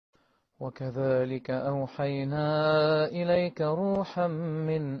وكذلك أوحينا إليك روحا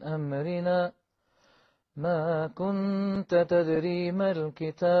من أمرنا ما كنت تدري ما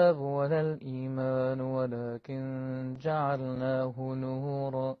الكتاب ولا الإيمان ولكن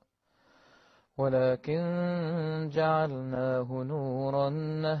جعلناه نورا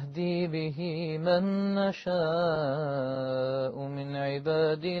نهدي به من نشاء من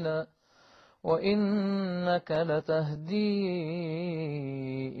عبادنا وإنك لتهدي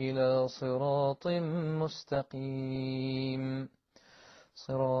إلى صراط مستقيم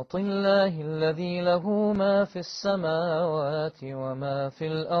صراط الله الذي له ما في السماوات وما في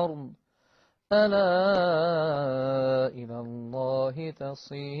الأرض ألا إلى الله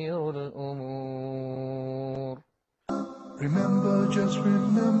تصير الأمور. Remember, just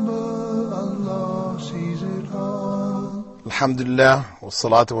remember, Allah sees it all. Alhamdulillah,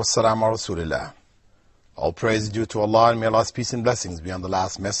 wassalatu wassalamu ala Rasulillah. All praise due to Allah, and may Allah's peace and blessings be on the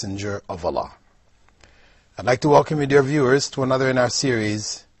last messenger of Allah. I'd like to welcome you, dear viewers, to another in our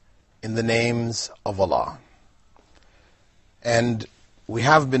series, In the Names of Allah. And we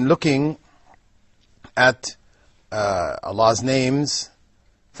have been looking at Allah's names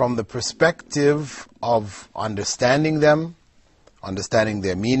from the perspective of understanding them, understanding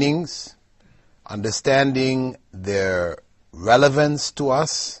their meanings, understanding their relevance to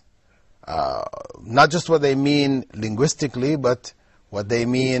us, not just what they mean linguistically, but what they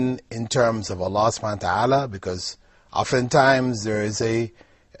mean in terms of Allah subhanahu wa ta'ala, because oftentimes there is a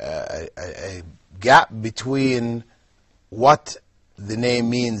gap between what the name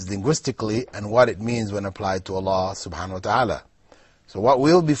means linguistically and what it means when applied to Allah subhanahu wa ta'ala. So what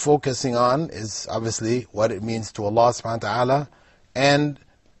we'll be focusing on is obviously what it means to Allah subhanahu wa ta'ala, and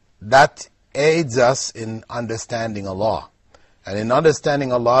that aids us in understanding Allah. And in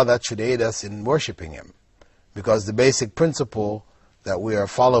understanding Allah, that should aid us in worshipping Him. Because the basic principle that we are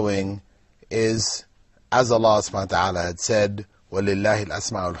following is, as Allah subhanahu wa ta'ala had said, وَلِلَّهِ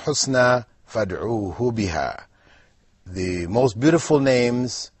الْأَسْمَاءُ الْحُسْنَى فَادْعُوهُ بِهَا. The most beautiful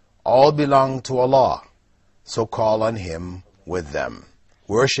names all belong to Allah, so call on Him with them.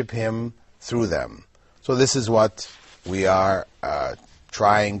 Worship Him through them. So this is what we are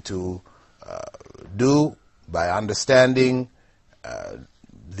trying to do by understanding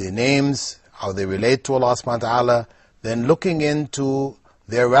the names, how they relate to Allah subhanahu wa ta'ala, then looking into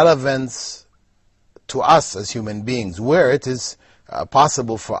their relevance to us as human beings, where it is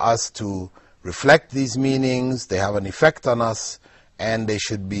possible for us to reflect these meanings. They have an effect on us, and they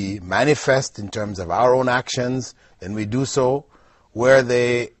should be manifest in terms of our own actions, then we do so. Where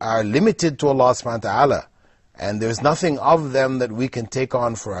they are limited to Allah subhanahu wa ta'ala, and there's nothing of them that we can take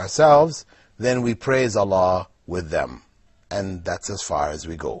on for ourselves, then we praise Allah with them. And that's as far as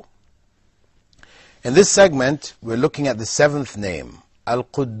we go. In this segment, we're looking at the seventh name,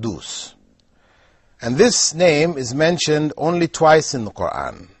 Al-Quddoos. And this name is mentioned only twice in the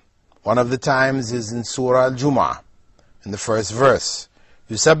Quran. One of the times is in Surah Al-Jumu'ah, in the first verse.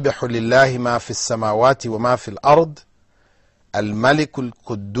 يُسَبِّحُ لِلَّهِ مَا فِي السَّمَاوَاتِ وَمَا فِي الْأَرْضِ الْمَلِكُ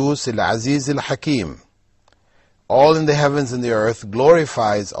الْقُدُّوسِ الْعَزِيزِ الْحَكِيمِ. All in the heavens and the earth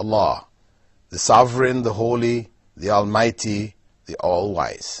glorifies Allah, the Sovereign, the Holy, the Almighty, the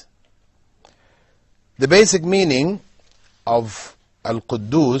All-Wise. The basic meaning of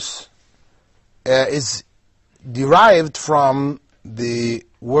Al-Quddoos is derived from the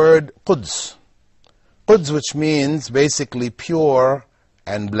word Quds. Quds, which means basically pure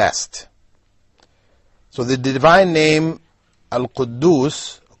and blessed. So the divine name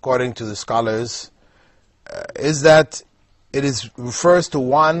Al-Quddoos, according to the scholars, is that it refers to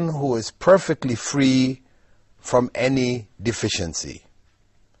one who is perfectly free from any deficiency,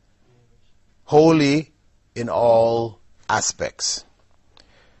 holy in all aspects.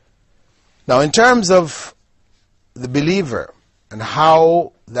 Now, in terms of the believer and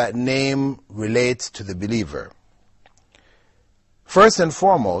how that name relates to the believer, first and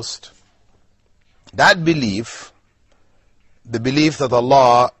foremost, that belief, the belief that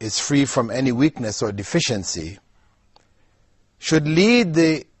Allah is free from any weakness or deficiency, should lead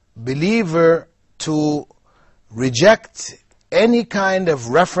the believer to reject any kind of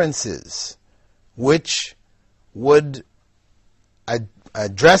references which would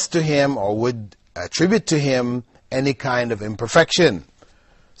address to him or would attribute to him any kind of imperfection.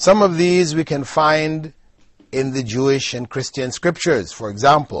 Some of these we can find in the Jewish and Christian scriptures, for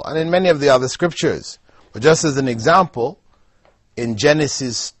example, and in many of the other scriptures. But just as an example, in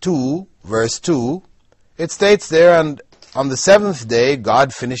Genesis 2, verse 2, it states there, and on the seventh day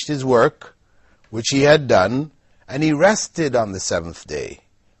God finished His work which He had done, and He rested on the seventh day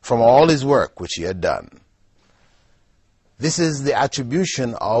from all His work which He had done. This is the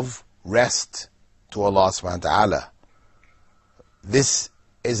attribution of rest to Allah subhanahu wa ta'ala. This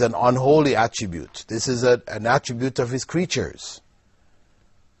is an unholy attribute. This is an attribute of His creatures.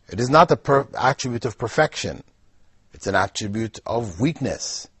 It is not an attribute of perfection. It's an attribute of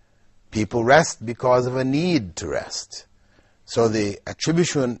weakness. People rest because of a need to rest. So the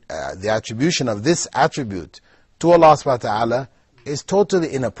attribution of this attribute to Allah subhanahu wa ta'ala is totally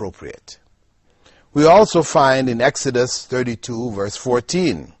inappropriate. We also find in Exodus 32 verse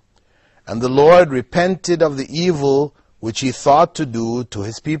 14, "And the Lord repented of the evil which He thought to do to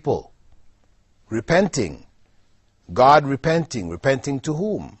His people." Repenting. God repenting. Repenting to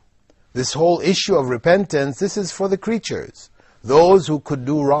whom? This whole issue of repentance, this is for the creatures. Those who could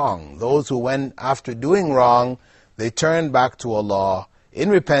do wrong. Those who, when after doing wrong, they turn back to Allah in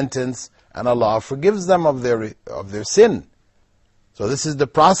repentance, and Allah forgives them of their sin. So this is the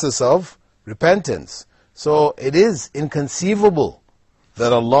process of repentance. So it is inconceivable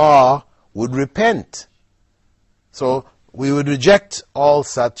that Allah would repent. So we would reject all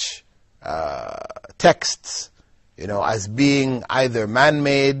such texts, as being either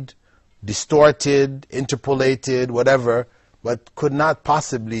man-made, distorted, interpolated, whatever, but could not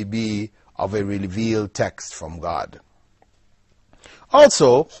possibly be of a revealed text from God.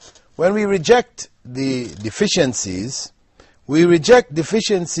 Also, when we reject the deficiencies, we reject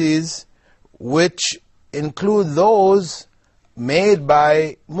deficiencies which include those made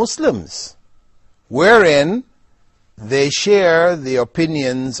by Muslims, wherein they share the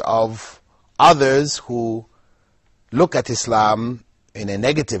opinions of others who look at Islam in a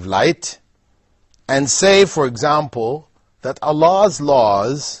negative light and say, for example, that Allah's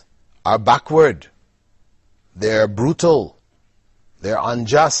laws are backward, they're brutal, they're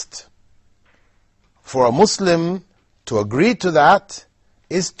unjust. For a Muslim to agree to that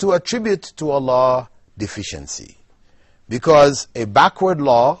is to attribute to Allah deficiency. Because a backward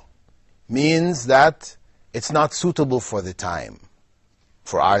law means that it's not suitable for the time,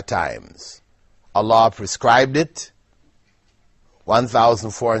 for our times. Allah prescribed it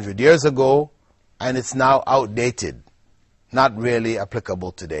 1,400 years ago, and it's now outdated, not really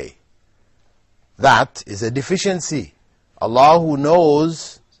applicable today. That is a deficiency. Allah, who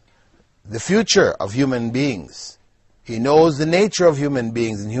knows the future of human beings, He knows the nature of human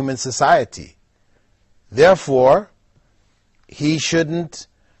beings and human society. Therefore, He shouldn't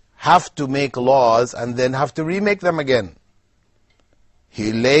have to make laws and then have to remake them again.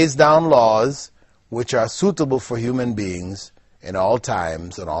 He lays down laws which are suitable for human beings in all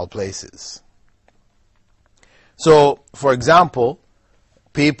times and all places. So, for example,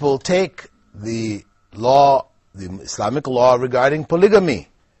 people take the law, the Islamic law regarding polygamy,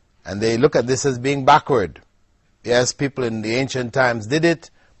 and they look at this as being backward. Yes, people in the ancient times did it,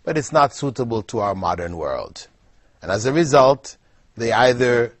 but it's not suitable to our modern world. And as a result, they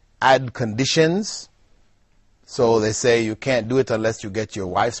either add conditions, so they say you can't do it unless you get your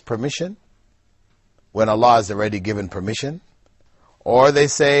wife's permission, when Allah has already given permission, or they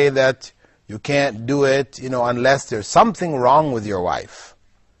say that you can't do it, unless there's something wrong with your wife.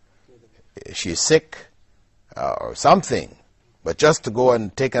 She's sick or something. But just to go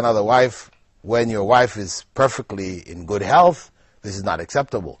and take another wife when your wife is perfectly in good health, this is not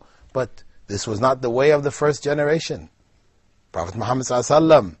acceptable. But this was not the way of the first generation. Prophet Muhammad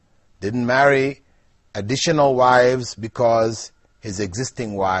ﷺ didn't marry additional wives because his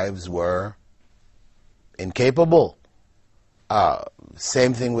existing wives were incapable.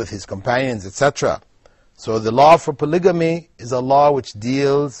 Same thing with his companions, etc. So the law for polygamy is a law which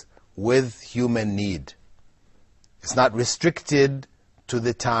deals with human need. It's not restricted to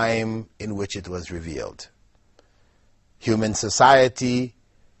the time in which it was revealed. Human society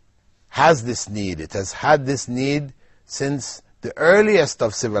has this need. It has had this need since the earliest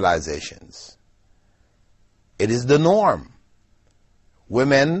of civilizations. It is the norm.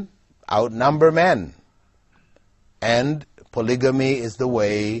 Women outnumber men, and polygamy is the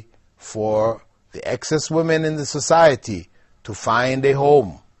way for the excess women in the society to find a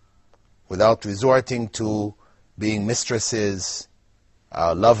home without resorting to being mistresses,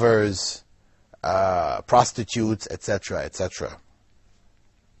 lovers, prostitutes, etc., etc.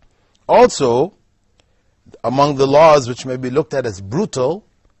 Also, among the laws which may be looked at as brutal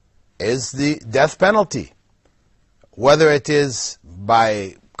is the death penalty. Whether it is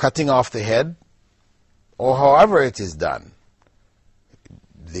by cutting off the head or however it is done.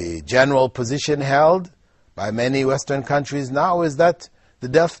 The general position held by many Western countries now is that the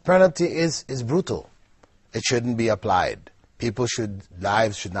death penalty is brutal. It shouldn't be applied.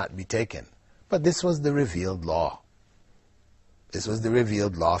 Lives should not be taken. But this was the revealed law. This was the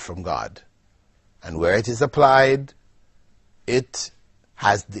revealed law from God. And where it is applied, it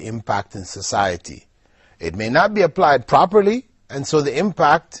has the impact in society. It may not be applied properly, and so the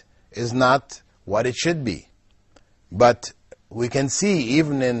impact is not what it should be. But we can see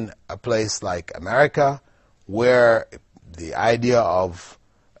even in a place like America, where the idea of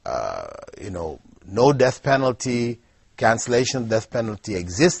no death penalty, cancellation of death penalty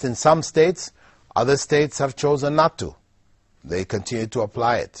exists in some states, other states have chosen not to. They continue to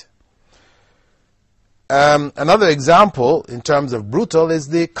apply it. Another example in terms of brutal is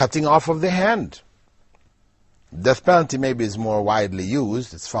the cutting off of the hand. Death penalty maybe is more widely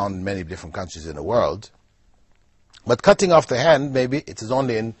used. It's found in many different countries in the world. But cutting off the hand, maybe it is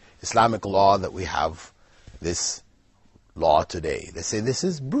only in Islamic law that we have this law today. They say this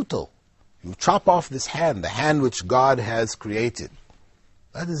is brutal. You chop off this hand, the hand which God has created.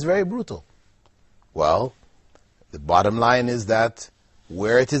 That is very brutal. Well, the bottom line is that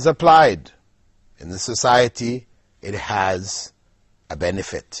where it is applied in the society, it has a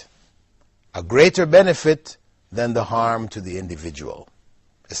benefit. A greater benefit than the harm to the individual.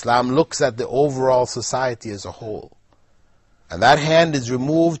 Islam looks at the overall society as a whole. And that hand is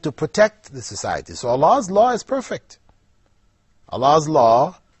removed to protect the society. So Allah's law is perfect. Allah's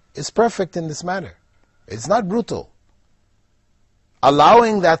law is perfect in this matter. It's not brutal.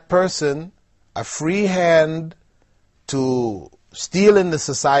 Allowing that person a free hand to steal in the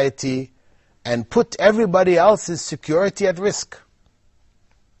society and put everybody else's security at risk.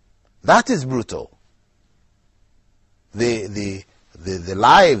 That is brutal. The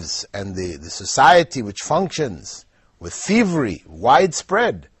lives and the society which functions with thievery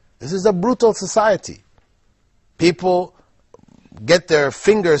widespread, this is a brutal society. People get their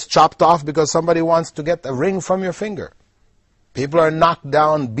fingers chopped off because somebody wants to get a ring from your finger. People are knocked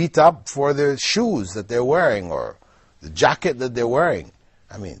down, beat up for their shoes that they're wearing or the jacket that they're wearing.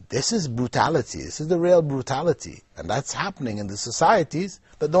 I mean, this is brutality. This is the real brutality. And that's happening in the societies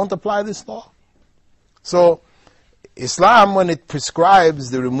that don't apply this law. So, Islam, when it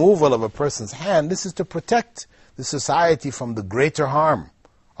prescribes the removal of a person's hand, this is to protect the society from the greater harm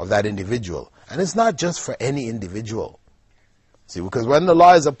of that individual. And it's not just for any individual. See, because when the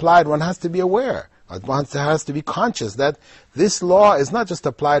law is applied, one has to be aware. One has to be conscious that this law is not just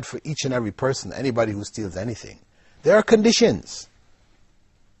applied for each and every person, anybody who steals anything. There are conditions.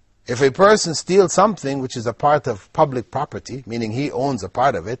 If a person steals something which is a part of public property, meaning he owns a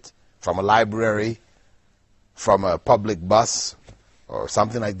part of it, from a library, from a public bus, or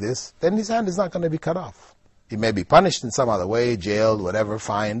something like this, then his hand is not going to be cut off. He may be punished in some other way, jailed, whatever,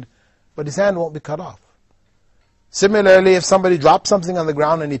 fined, but his hand won't be cut off. Similarly, if somebody drops something on the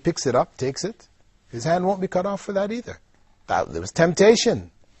ground and he picks it up, takes it, his hand won't be cut off for that either. There was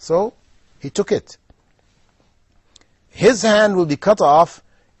temptation, so he took it. His hand will be cut off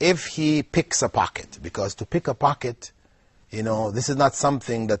if he picks a pocket, because to pick a pocket, this is not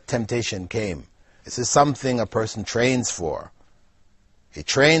something that temptation came. This is something a person trains for. He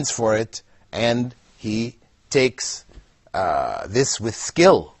trains for it, and he takes this with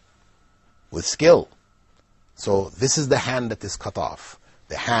skill. With skill. So this is the hand that is cut off.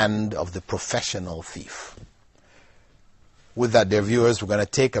 The hand of the professional thief. With that, dear viewers, we're going to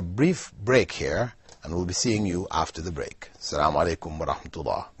take a brief break here, and we'll be seeing you after the break. Assalamu alaikum wa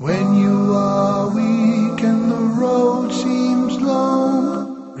rahmatullah. When you are weak and the road seems long,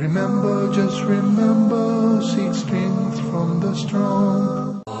 just remember, seek strength from the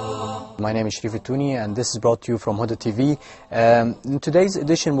strong. My name is Sharif Touni, and this is brought to you from Huda TV. In today's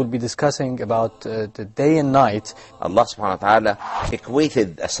edition, we'll be discussing about the day and night. Allah subhanahu wa ta'ala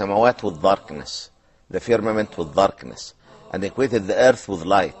equated the samawat with darkness, the firmament with darkness, and equated the earth with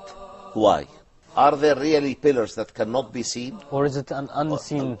light. Why? Are there really pillars that cannot be seen? Or is it an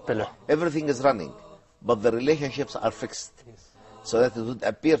unseen pillar? Everything is running, but the relationships are fixed. So that it would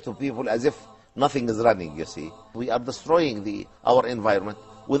appear to people as if nothing is running, you see. We are destroying our environment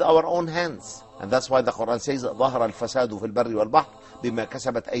with our own hands. And that's why the Quran says, ظَهَرَ الْفَسَادُ فِي الْبَرِّ وَالْبَحْرِ بِمَا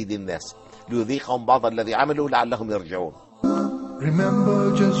كَسَبَتْ أَيْدِي النَّاسِ لِيُذِيقَهُمْ بَعْضَ الَّذِي عَمِلُوا لَعَلَّهُمْ يَرْجِعُونَ.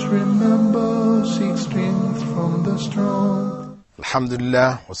 Just remember, seek strength from the strong.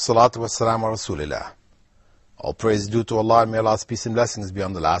 Alhamdulillah, wassalatu wassalamu ala rasulillah. All praise due to Allah, and may Allah's peace and blessings be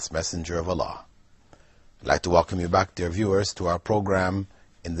on the last messenger of Allah. I'd like to welcome you back, dear viewers, to our program,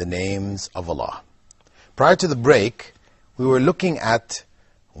 In the Names of Allah. Prior to the break, we were looking at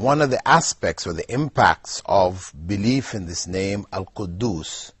one of the aspects or the impacts of belief in this name,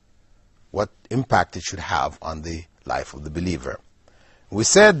 Al-Quddoos, what impact it should have on the life of the believer. We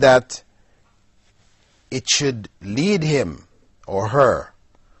said that it should lead him or her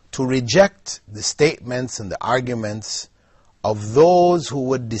to reject the statements and the arguments of those who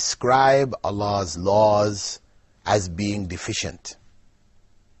would describe Allah's laws as being deficient.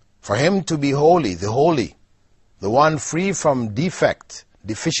 For Him to be holy, the one free from defect,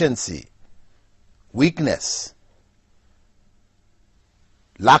 deficiency, weakness,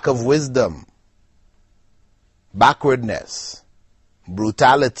 lack of wisdom, backwardness,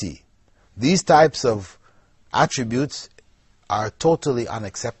 brutality. These types of attributes are totally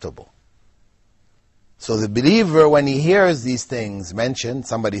unacceptable. So the believer, when he hears these things mentioned,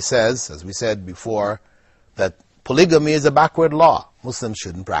 somebody says, as we said before, that polygamy is a backward law. Muslims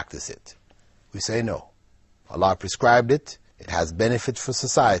shouldn't practice it. We say no. Allah prescribed it. It has benefit for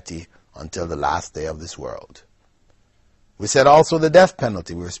society until the last day of this world. We said also the death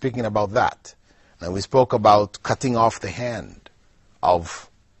penalty. We were speaking about that. And we spoke about cutting off the hand of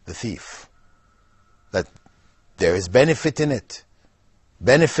the thief. That there is benefit in it.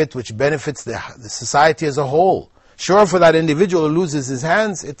 Benefit which benefits the society as a whole. Sure, for that individual who loses his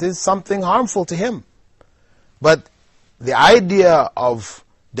hands, it is something harmful to him. But the idea of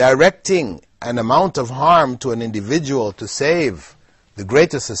directing an amount of harm to an individual to save the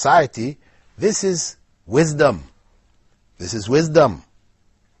greater society, this is wisdom. This is wisdom.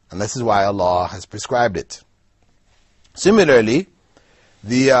 And this is why Allah has prescribed it. Similarly,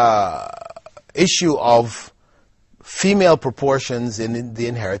 the issue of female proportions in the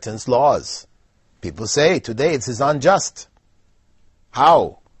inheritance laws. People say today it is unjust.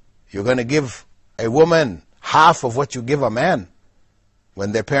 How? You're going to give a woman half of what you give a man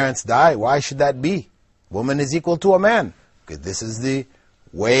when their parents die. Why should that be? Woman is equal to a man. Because this is the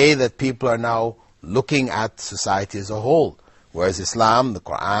way that people are now looking at society as a whole. Whereas Islam, the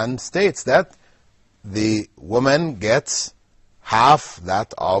Quran states that the woman gets half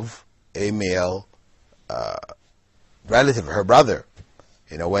that of a male relative, her brother,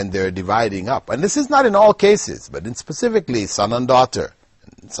 when they're dividing up. And this is not in all cases, but in specifically son and daughter,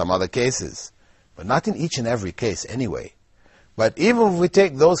 in some other cases. But not in each and every case anyway. But even if we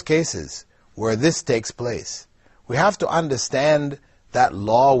take those cases where this takes place, we have to understand that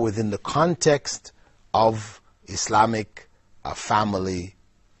law within the context of Islamic family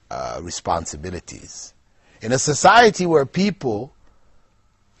responsibilities. In a society where people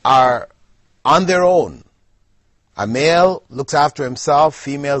are on their own, a male looks after himself,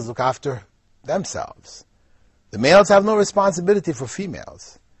 females look after themselves. The males have no responsibility for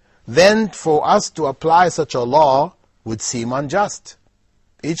females. Then for us to apply such a law would seem unjust.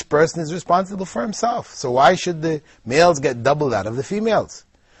 Each person is responsible for himself. So why should the males get double that of the females?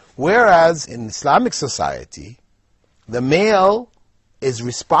 Whereas in Islamic society, the male is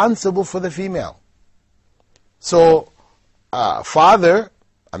responsible for the female. So a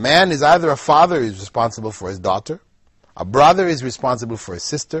man is either a father who is responsible for his daughter, a brother is responsible for his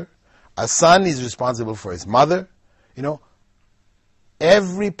sister, a son is responsible for his mother.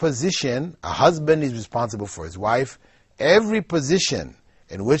 Every position, a husband is responsible for his wife. Every position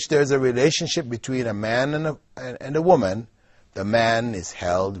in which there is a relationship between a man and a woman, the man is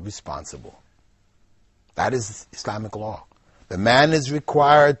held responsible. That is Islamic law. The man is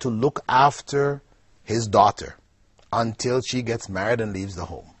required to look after his daughter until she gets married and leaves the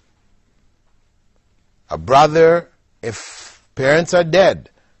home. A brother, if parents are dead,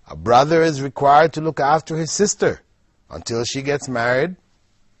 a brother is required to look after his sister until she gets married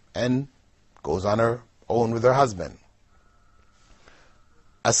and goes on her own with her husband.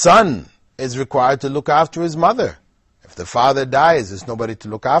 A son is required to look after his mother. If the father dies, there's nobody to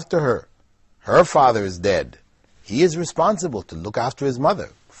look after her. Her father is dead. He is responsible to look after his mother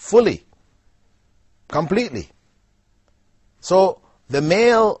fully, completely. So the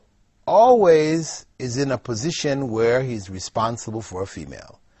male always is in a position where he's responsible for a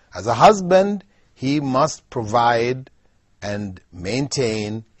female. As a husband, he must provide and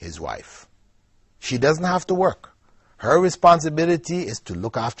maintain his wife. She doesn't have to work. Her responsibility is to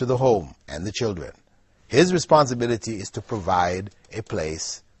look after the home and the children. His responsibility is to provide a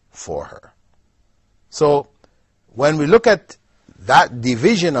place for her. So when we look at that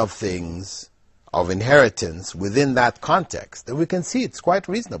division of things, of inheritance within that context, then we can see it's quite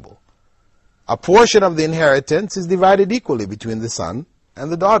reasonable. A portion of the inheritance is divided equally between the son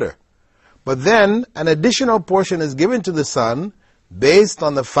and the daughter. But then an additional portion is given to the son based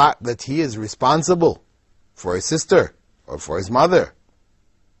on the fact that he is responsible for his sister or for his mother,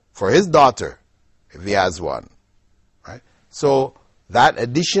 for his daughter, if he has one. Right? So that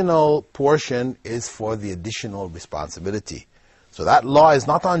additional portion is for the additional responsibility. So that law is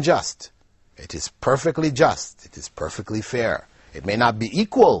not unjust. It is perfectly just. It is perfectly fair. It may not be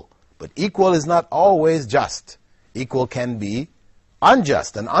equal, but equal is not always just. Equal can be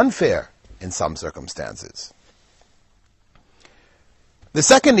unjust and unfair in some circumstances. The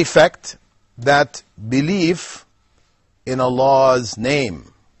second effect that belief in Allah's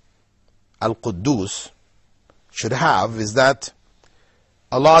name Al-Quddoos should have is that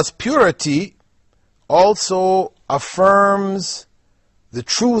Allah's purity also affirms the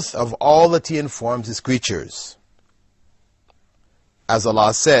truth of all that He informs His creatures. As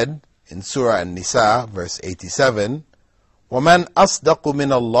Allah said in Surah An-Nisa, verse 87, وَمَنْ أَصْدَقُ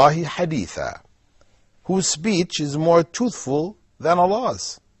مِنَ اللَّهِ حَدِيثًا, whose speech is more truthful than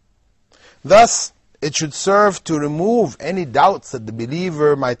Allah's. Thus, it should serve to remove any doubts that the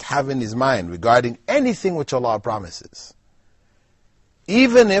believer might have in his mind regarding anything which Allah promises,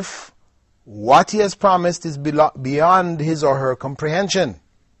 even if what He has promised is beyond his or her comprehension.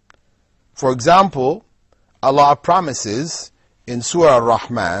 For example, Allah promises in Surah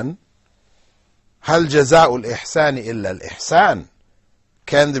Ar-Rahman, هَلْ جَزَاءُ الْإِحْسَانِ إِلَّا الْإِحْسَانِ,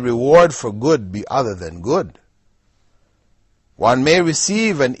 can the reward for good be other than good? One may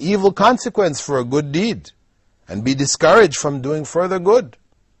receive an evil consequence for a good deed and be discouraged from doing further good.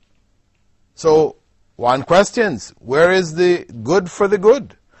 So, one questions, where is the good for the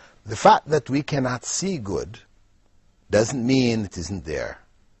good? The fact that we cannot see good doesn't mean it isn't there.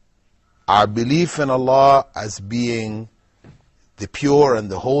 Our belief in Allah as being the pure and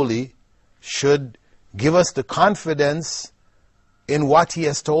the holy should give us the confidence in what He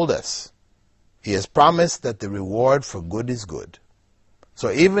has told us. He has promised that the reward for good is good.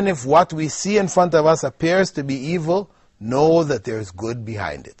 So even if what we see in front of us appears to be evil, know that there is good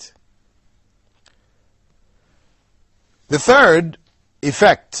behind it. The third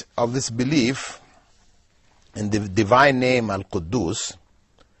effect of this belief in the divine name Al-Quddoos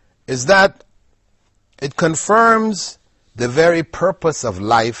is that it confirms the very purpose of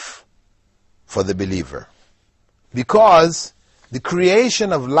life for the believer. Because the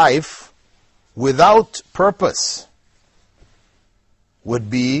creation of life without purpose would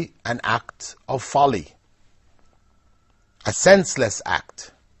be an act of folly, a senseless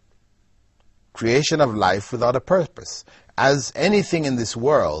act. Creation of life without a purpose. As anything in this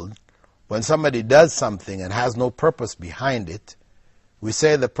world, when somebody does something and has no purpose behind it, we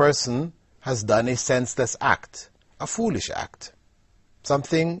say the person has done a senseless act, a foolish act,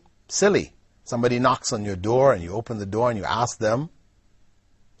 something silly. Somebody knocks on your door and you open the door and you ask them,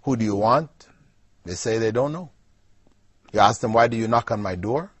 who do you want? They say they don't know. You ask them, why do you knock on my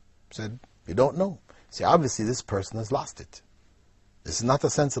door? Said, you don't know. See, obviously this person has lost it. This is not a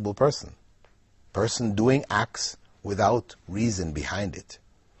sensible person. Person doing acts without reason behind it.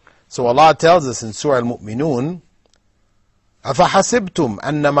 So Allah tells us in Surah Al-Mu'minun, أَفَحَسِبْتُمْ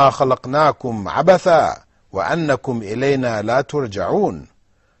أَنَّمَا خَلَقْنَاكُمْ عَبَثًا وَأَنَّكُمْ إِلَيْنَا لَا تُرْجَعُونَ.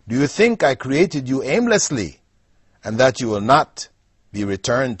 Do you think I created you aimlessly and that you will not be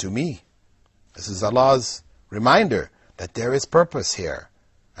returned to me? This is Allah's reminder that there is purpose here,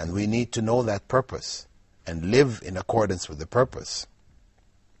 and we need to know that purpose and live in accordance with the purpose.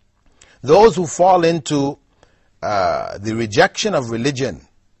 Those who fall into the rejection of religion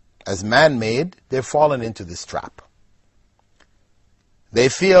as man-made, they've fallen into this trap. They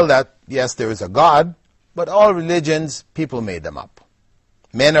feel that, yes, there is a God, but all religions, people made them up.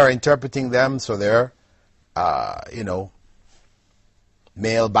 Men are interpreting them, so they're,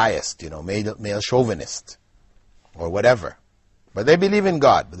 male biased, male chauvinist, or whatever. But they believe in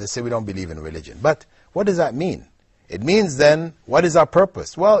God, but they say we don't believe in religion. But what does that mean? It means then, what is our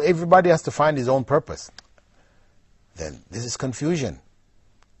purpose? Well, everybody has to find his own purpose. Then this is confusion.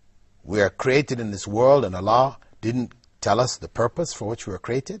 We are created in this world and Allah didn't tell us the purpose for which we were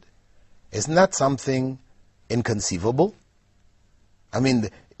created. Isn't that something inconceivable? I mean,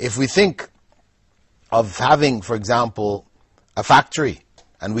 if we think of having, for example, a factory,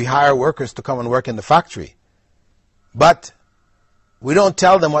 and we hire workers to come and work in the factory, but we don't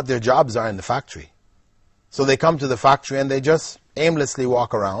tell them what their jobs are in the factory. So they come to the factory and they just aimlessly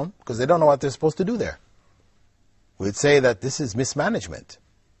walk around because they don't know what they're supposed to do there. We'd say that this is mismanagement.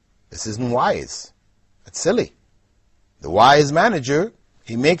 This isn't wise. It's silly. The wise manager,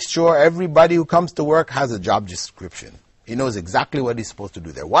 he makes sure everybody who comes to work has a job description. He knows exactly what he's supposed to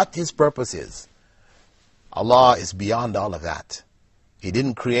do there, what his purpose is. Allah is beyond all of that. He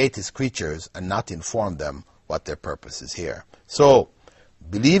didn't create His creatures and not inform them what their purpose is here. So,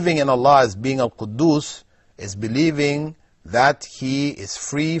 believing in Allah as being Al-Quddoos is believing that He is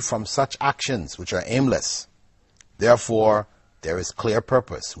free from such actions which are aimless. Therefore, there is clear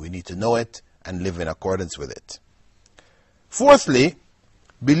purpose. We need to know it and live in accordance with it. Fourthly,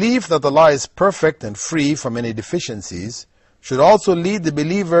 belief that Allah is perfect and free from any deficiencies should also lead the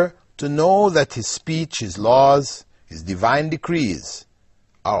believer to know that His speech, His laws, His divine decrees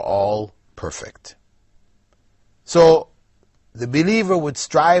are all perfect. So, the believer would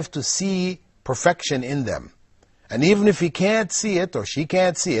strive to see perfection in them. And even if he can't see it or she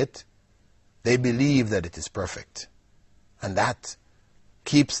can't see it, they believe that it is perfect. And that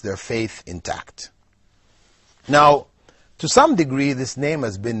keeps their faith intact. Now, to some degree, this name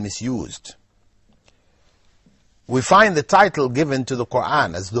has been misused. We find the title given to the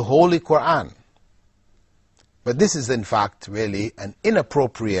Quran as the Holy Quran. But this is in fact really an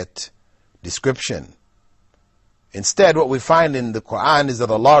inappropriate description. Instead, what we find in the Quran is that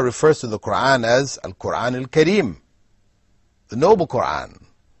Allah refers to the Quran as Al-Quran Al-Kareem, the noble Quran,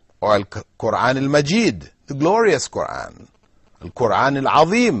 or Al-Quran Al-Majid, the glorious Quran, Al-Quran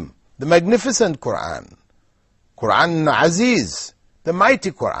Al-Azim, the magnificent Quran, Quran Aziz, the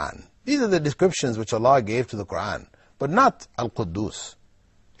mighty Quran. These are the descriptions which Allah gave to the Quran, but not Al-Quddoos.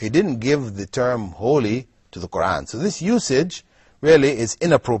 He didn't give the term holy to the Quran. So this usage really is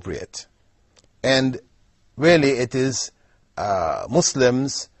inappropriate. And really it is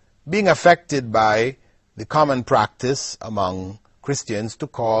Muslims being affected by the common practice among Christians to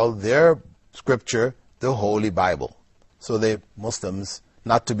call their scripture the Holy Bible. So the Muslims,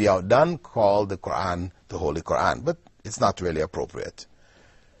 not to be outdone, call the Quran the Holy Quran. But it's not really appropriate.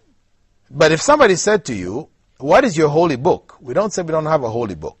 But if somebody said to you, what is your holy book? We don't say we don't have a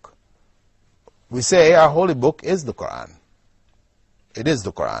holy book. We say our holy book is the Quran. It is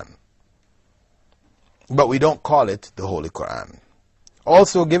the Quran. But we don't call it the Holy Quran.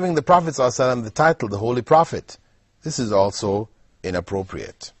 Also giving the Prophet ﷺ the title, the Holy Prophet. This is also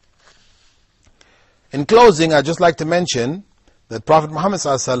inappropriate. In closing, I'd just like to mention that Prophet Muhammad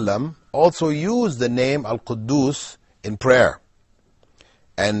ﷺ also used the name Al-Quddoos in prayer.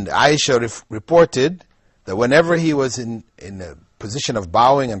 And Aisha reported that whenever he was in a position of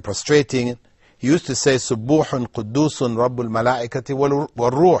bowing and prostrating, he used to say, Subuhun Quddusun Rabbul Malaikati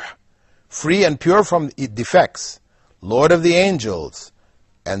wal Ruh, free and pure from defects, Lord of the angels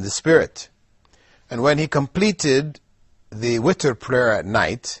and the Spirit. And when he completed the witr prayer at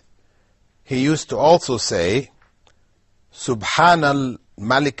night, he used to also say, Subhanal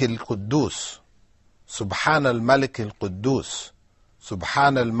Malik al-Quddus, Subhanal Malik al-Quddus,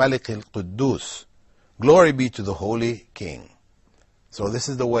 Subhanal Malik al-Quddus. Glory be to the Holy King. So this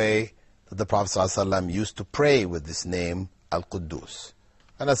is the way that the Prophet ﷺ used to pray with this name, Al-Quddoos.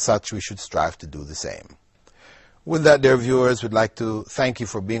 And as such, we should strive to do the same. With that, dear viewers, we'd like to thank you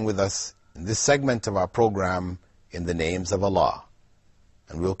for being with us in this segment of our program, In the Names of Allah.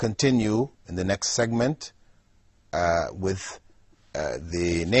 And we'll continue in the next segment with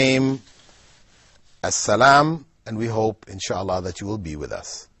the name As-Salam, and we hope, inshallah, that you will be with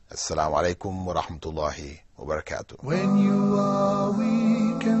us. Assalamu alaikum wa rahmatullahi wa barakatuh. When you are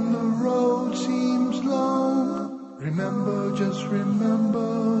weak and the road seems long, remember, just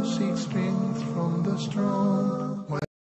remember, seek strength from the strong.